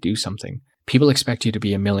you want to do something, people expect you to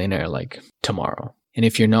be a millionaire like tomorrow. And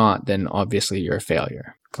if you're not, then obviously you're a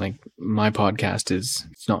failure. Like my podcast it's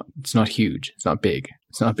not huge. It's not big.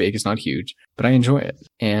 It's not huge, but I enjoy it.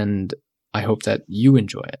 And I hope that you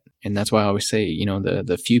enjoy it. And that's why I always say,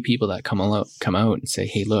 the few people that come out and say,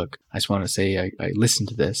 hey, look, I just want to say I listened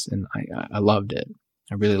to this and I loved it.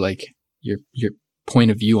 I really like your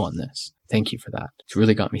point of view on this. Thank you for that. It's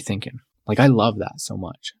really got me thinking. Like, I love that so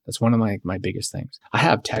much. That's one of my biggest things. I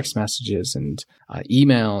have text messages and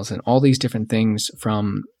emails and all these different things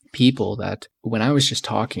from people that when I was just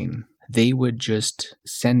talking, they would just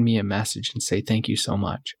send me a message and say, thank you so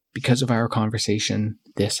much. Because of our conversation,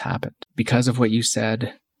 this happened. Because of what you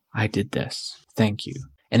said, I did this. Thank you.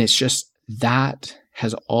 And it's just, that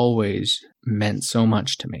has always meant so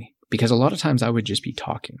much to me. Because a lot of times I would just be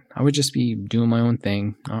talking. I would just be doing my own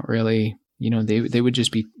thing, not really, they would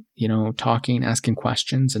just be, talking, asking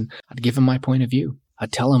questions, and I'd give them my point of view.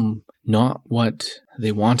 I'd tell them not what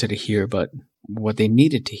they wanted to hear, but what they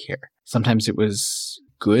needed to hear. Sometimes it was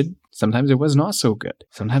good. Sometimes it was not so good.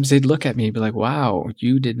 Sometimes they'd look at me and be like, wow,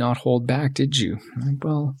 you did not hold back, did you? I'm like,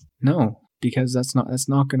 well, no, because that's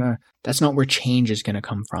not where change is going to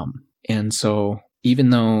come from. And so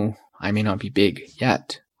even though I may not be big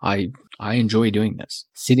yet, I enjoy doing this.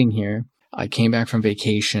 Sitting here, I came back from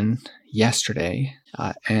vacation yesterday,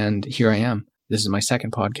 and here I am. This is my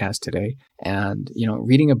second podcast today, and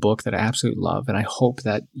reading a book that I absolutely love, and I hope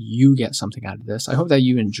that you get something out of this. I hope that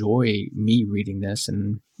you enjoy me reading this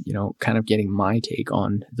and kind of getting my take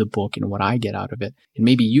on the book and what I get out of it. And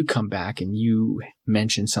maybe you come back and you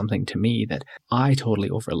mention something to me that I totally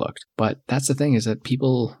overlooked. But that's the thing, is that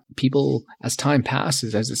people, as time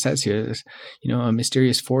passes, as it says here, a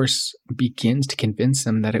mysterious force begins to convince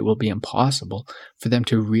them that it will be impossible for them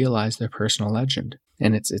to realize their personal legend.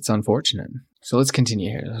 And it's unfortunate. So let's continue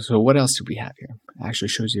here. So what else do we have here? It actually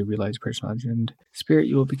shows you realize personality and spirit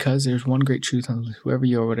you will, because there's one great truth on whoever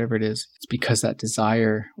you are, whatever it is. It's because that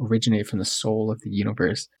desire originated from the soul of the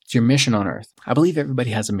universe. It's your mission on earth. I believe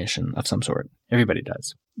everybody has a mission of some sort. Everybody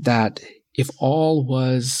does. That if all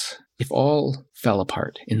fell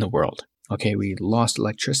apart in the world, okay, we lost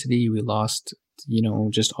electricity, we lost,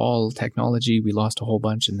 just all technology, we lost a whole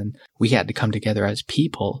bunch, and then we had to come together as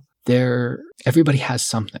people. Everybody has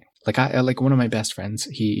something. Like one of my best friends,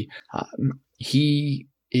 he's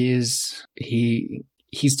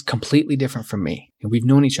completely different from me, and we've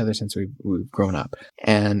known each other since we've grown up,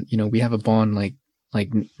 and we have a bond like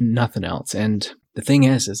nothing else. And the thing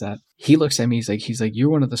is that he looks at me, he's like, you're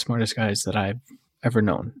one of the smartest guys that I've ever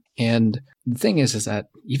known. And the thing is that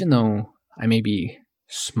even though I may be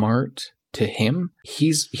smart to him,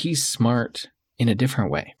 he's smart in a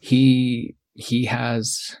different way. He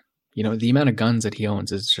has, the amount of guns that he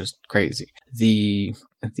owns is just crazy. He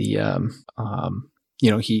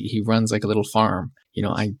runs like a little farm.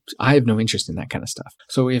 I have no interest in that kind of stuff.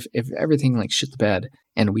 So if everything like shit the bed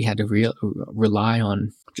and we had to rely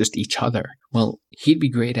on just each other, well, he'd be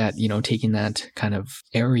great at, taking that kind of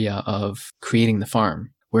area of creating the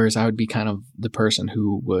farm. Whereas I would be kind of the person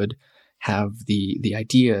who would have the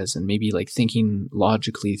ideas and maybe like thinking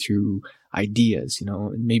logically through ideas,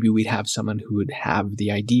 maybe we'd have someone who would have the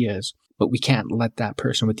ideas, but we can't let that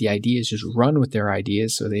person with the ideas just run with their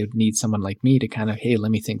ideas. So they would need someone like me to kind of, hey,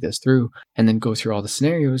 let me think this through, and then go through all the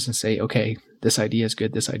scenarios and say, okay, this idea is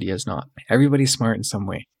good, this idea is not. Everybody's smart in some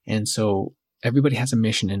way. And so everybody has a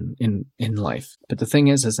mission in life. But the thing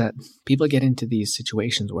is that people get into these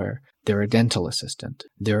situations where they're a dental assistant,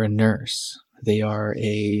 they're a nurse, they are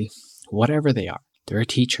whatever they are, they're a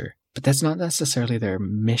teacher, but that's not necessarily their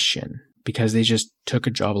mission, because they just took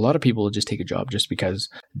a job. A lot of people will just take a job just because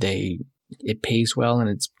it pays well and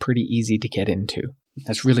it's pretty easy to get into.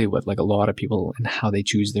 That's really what like a lot of people and how they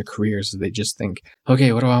choose their careers. They just think,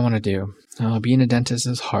 okay, what do I want to do? Being a dentist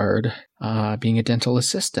is hard. Being a dental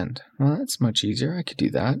assistant, well, that's much easier. I could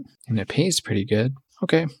do that. And it pays pretty good.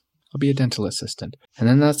 Okay, I'll be a dental assistant. And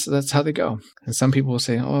then that's how they go. And some people will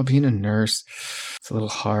say, oh, being a nurse, it's a little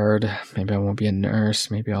hard. Maybe I won't be a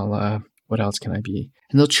nurse. Maybe I'll, what else can I be?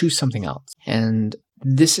 And they'll choose something else. And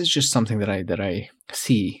this is just something that I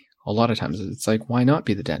see a lot of times. It's like, why not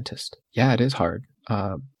be the dentist? Yeah, it is hard.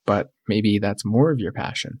 But maybe that's more of your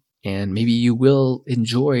passion. And maybe you will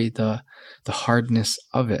enjoy the hardness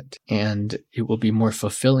of it, and it will be more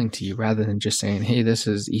fulfilling to you rather than just saying, hey, this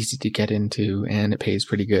is easy to get into and it pays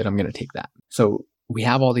pretty good, I'm going to take that. So we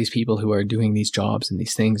have all these people who are doing these jobs and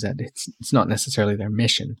these things that it's not necessarily their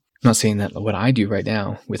mission. I'm not saying that what I do right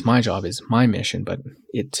now with my job is my mission, but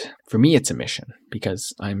for me, it's a mission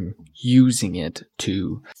because I'm using it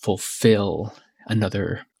to fulfill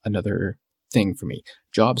another thing for me.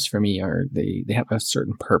 Jobs for me they have a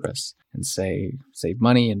certain purpose, and save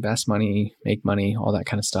money, invest money, make money, all that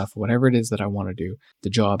kind of stuff. Whatever it is that I want to do, the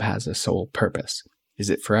job has a sole purpose. Is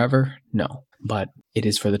it forever? No, but it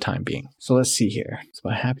is for the time being. So let's see here. It's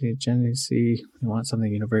about happiness, generosity. We want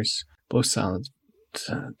something universe, both silence,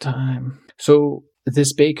 time. So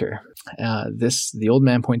this baker, the old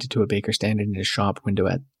man pointed to a baker standing in his shop window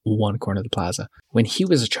at one corner of the plaza. When he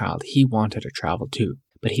was a child, he wanted to travel too.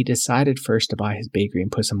 But he decided first to buy his bakery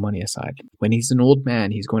and put some money aside. When he's an old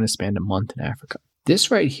man, he's going to spend a month in Africa.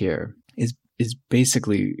 This right here is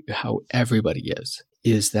basically how everybody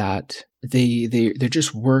is that they're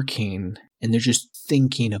just working and they're just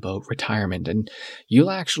thinking about retirement. And you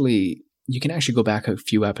can actually go back a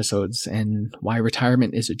few episodes and why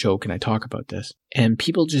retirement is a joke, and I talk about this. And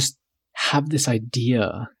people just have this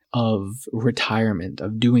idea of retirement,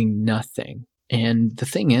 of doing nothing. And the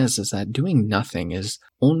thing is that doing nothing is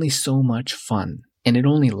only so much fun, and it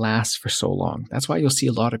only lasts for so long. That's why you'll see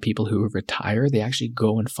a lot of people who retire, they actually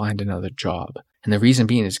go and find another job. And the reason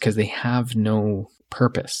being is because they have no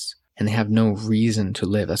purpose and they have no reason to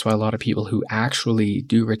live. That's why a lot of people who actually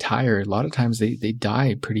do retire, a lot of times they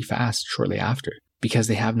die pretty fast shortly after because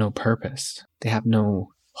they have no purpose. They have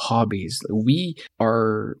no hobbies. We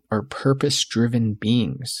are purpose-driven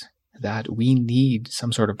beings. That we need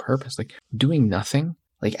some sort of purpose, like doing nothing.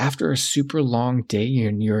 Like after a super long day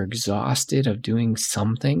and you're exhausted of doing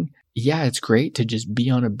something, yeah, it's great to just be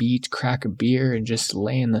on a beach, crack a beer, and just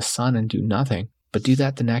lay in the sun and do nothing. But do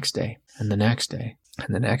that the next day, and the next day,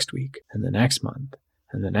 and the next week, and the next month,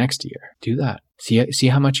 and the next year. Do that. See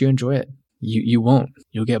how much you enjoy it. You won't.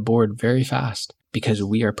 You'll get bored very fast because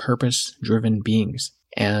we are purpose-driven beings.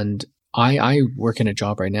 And I work in a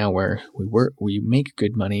job right now where we make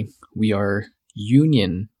good money. We are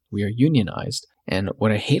unionized, And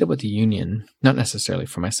what I hate about the union, not necessarily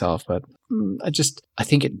for myself, but I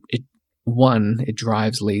think it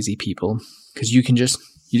drives lazy people, because you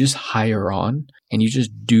just hire on and you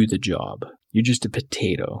just do the job. You're just a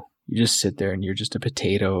potato. You just sit there and you're just a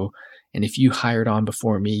potato. And if you hired on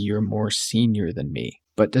before me, you're more senior than me.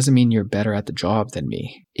 But it doesn't mean you're better at the job than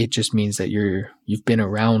me. It just means that you've been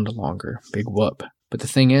around longer. Big whoop. But the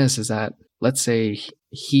thing is that let's say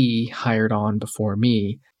he hired on before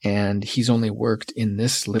me and he's only worked in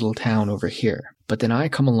this little town over here. But then I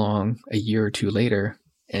come along a year or two later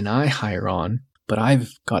and I hire on, but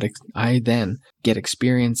I then get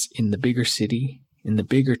experience in the bigger city, in the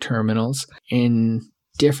bigger terminals, in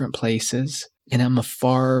different places. And I'm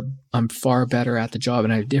far better at the job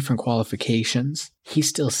and I have different qualifications. He's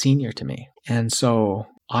still senior to me. And so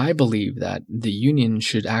I believe that the union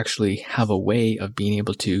should actually have a way of being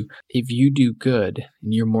able to, if you do good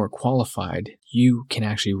and you're more qualified, you can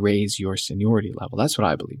actually raise your seniority level. That's what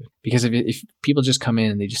I believe in. Because if people just come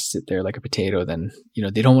in and they just sit there like a potato, then,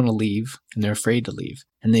 they don't want to leave and they're afraid to leave.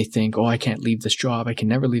 And they think, oh, I can't leave this job. I can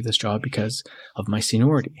never leave this job because of my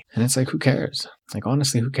seniority. And it's like, who cares? Like,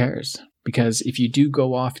 honestly, who cares? Because if you do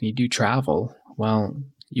go off and you do travel, well,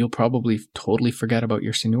 you'll probably totally forget about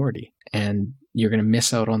your seniority and you're going to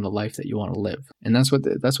miss out on the life that you want to live. And that's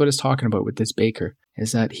what it's talking about with this baker,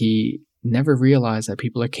 is that he never realized that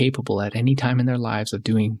people are capable at any time in their lives of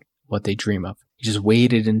doing what they dream of. He just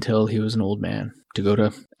waited until he was an old man to go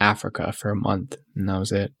to Africa for a month, and that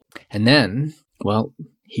was it. And then, well,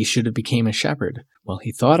 he should have became a shepherd. Well,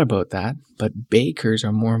 he thought about that, but bakers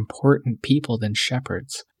are more important people than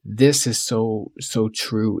shepherds. This is so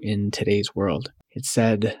true in today's world. It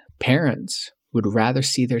said parents would rather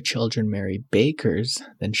see their children marry bakers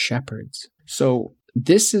than shepherds. So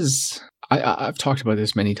this is, I've talked about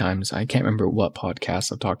this many times. I can't remember what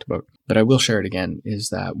podcast I've talked about, but I will share it again, is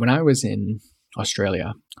that when I was in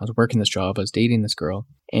Australia, I was working this job, I was dating this girl,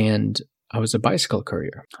 and I was a bicycle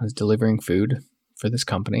courier. I was delivering food for this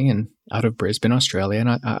company and out of Brisbane, Australia, and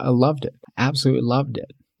I loved it. Absolutely loved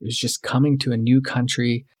it. It was just coming to a new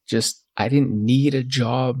country. I didn't need a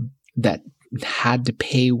job that had to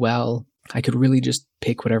pay well. I could really just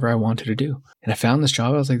pick whatever I wanted to do. And I found this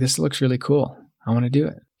job. I was like, this looks really cool. I want to do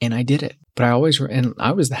it. And I did it. But I was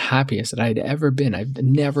the happiest that I'd ever been. I've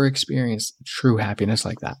never experienced true happiness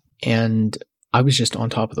like that. And I was just on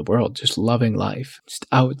top of the world, just loving life. Just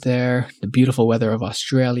out there, the beautiful weather of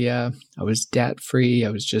Australia. I was debt-free. I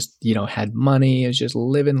was just, had money. I was just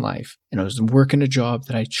living life. And I was working a job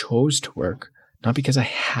that I chose to work, not because I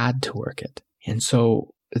had to work it. And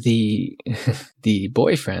so the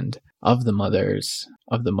boyfriend of the mother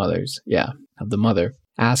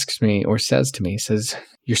asks me, or says to me,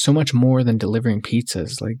 you're so much more than delivering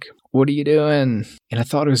pizzas. Like, what are you doing? And I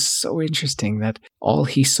thought it was so interesting that all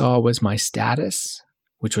he saw was my status,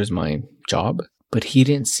 which was my job, but he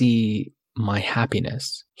didn't see my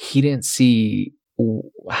happiness. He didn't see where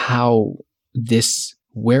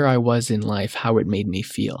I was in life, how it made me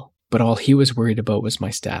feel. But all he was worried about was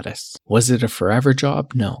my status. Was it a forever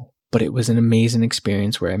job? No. But it was an amazing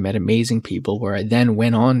experience where I met amazing people, where I then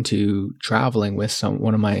went on to traveling with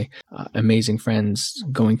one of my amazing friends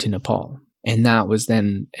going to Nepal. And that was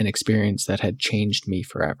then an experience that had changed me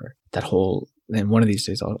forever. And one of these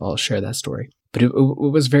days I'll share that story. But it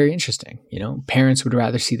was very interesting. Parents would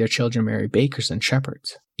rather see their children marry bakers than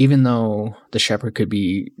shepherds. Even though the shepherd could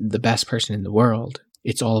be the best person in the world,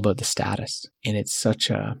 it's all about the status. And it's such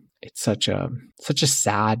a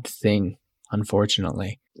sad thing,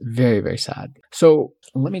 unfortunately. Very, very sad. So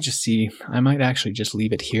let me just see. I might actually just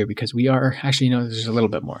leave it here, because we are actually, there's a little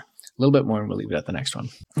bit more, and we'll leave it at the next one.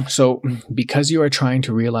 So because you are trying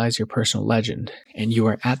to realize your personal legend and you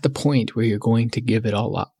are at the point where you're going to give it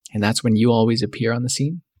all up, and that's when you always appear on the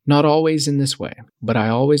scene. Not always in this way, but I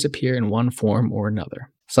always appear in one form or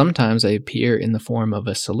another. Sometimes I appear in the form of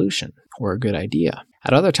a solution or a good idea.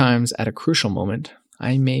 At other times, at a crucial moment,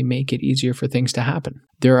 I may make it easier for things to happen.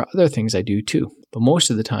 There are other things I do too, but most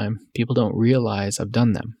of the time, people don't realize I've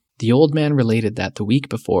done them. The old man related that the week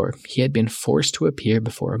before, he had been forced to appear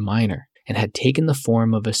before a miner and had taken the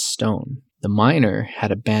form of a stone. The miner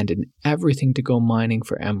had abandoned everything to go mining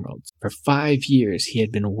for emeralds. For 5 years, he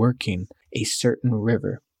had been working a certain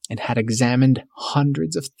river and had examined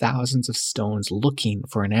hundreds of thousands of stones looking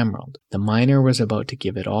for an emerald. The miner was about to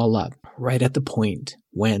give it all up, right at the point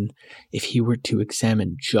when, if he were to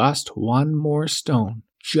examine just one more stone,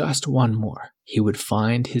 just one more, he would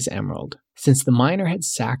find his emerald. Since the miner had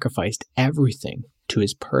sacrificed everything to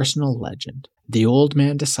his personal legend, the old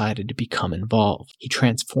man decided to become involved. He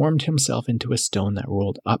transformed himself into a stone that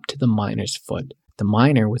rolled up to the miner's foot. The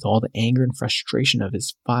miner, with all the anger and frustration of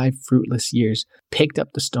his 5 fruitless years, picked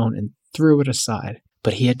up the stone and threw it aside.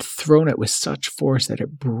 But he had thrown it with such force that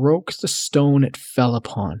it broke the stone it fell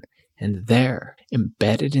upon. And there,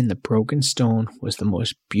 embedded in the broken stone, was the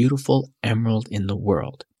most beautiful emerald in the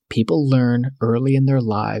world. People learn early in their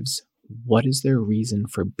lives what is their reason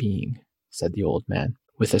for being, said the old man,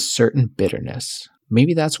 with a certain bitterness.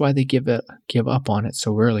 Maybe that's why they give up on it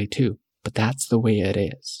so early too. But that's the way it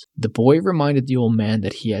is. The boy reminded the old man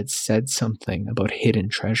that he had said something about hidden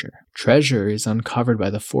treasure. Treasure is uncovered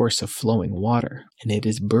by the force of flowing water, and it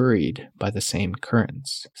is buried by the same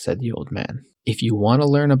currents, said the old man. If you want to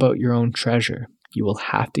learn about your own treasure, you will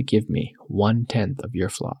have to give me 1/10 of your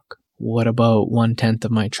flock. What about 1/10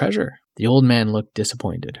 of my treasure? The old man looked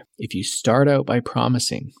disappointed. If you start out by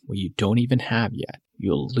promising what you don't even have yet,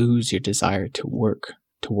 you'll lose your desire to work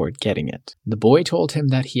toward getting it. The boy told him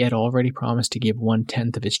that he had already promised to give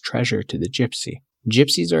 1/10 of his treasure to the gypsy.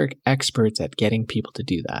 Gypsies are experts at getting people to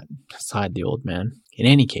do that, sighed the old man. In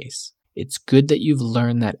any case, it's good that you've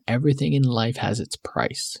learned that everything in life has its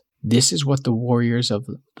price. This is what the warriors of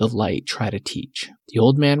the light try to teach. The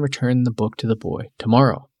old man returned the book to the boy.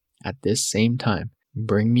 Tomorrow, at this same time,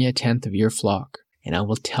 bring me 1/10 of your flock, and I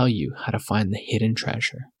will tell you how to find the hidden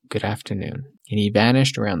treasure. Good afternoon. And he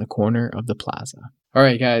vanished around the corner of the plaza. All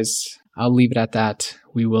right, guys, I'll leave it at that.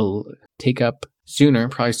 We will take up sooner,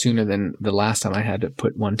 probably sooner than the last time I had to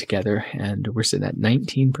put one together, and we're sitting at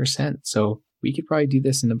 19%. So we could probably do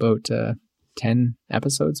this in about 10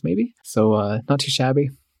 episodes, maybe. So not too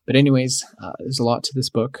shabby. But anyways, there's a lot to this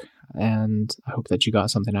book, and I hope that you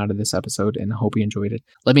got something out of this episode, and I hope you enjoyed it.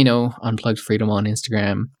 Let me know. Unplugged Freedom on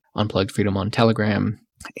Instagram, Unplugged Freedom on Telegram,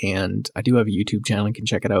 and I do have a YouTube channel. You can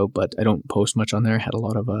check it out, but I don't post much on there. I had a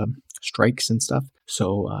lot of strikes and stuff,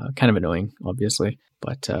 so kind of annoying, obviously.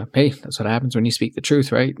 But hey, that's what happens when you speak the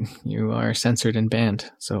truth, right? You are censored and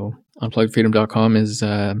banned. So unpluggedfreedom.com is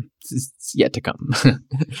yet to come.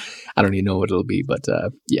 I don't even know what it'll be, but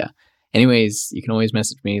yeah. Anyways, you can always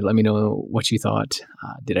message me. Let me know what you thought.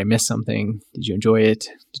 Did I miss something? Did you enjoy it?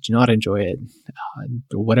 Did you not enjoy it?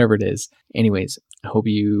 Whatever it is. Anyways, I hope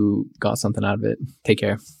you got something out of it. Take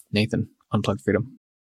care. Nathan, Unplugged Freedom.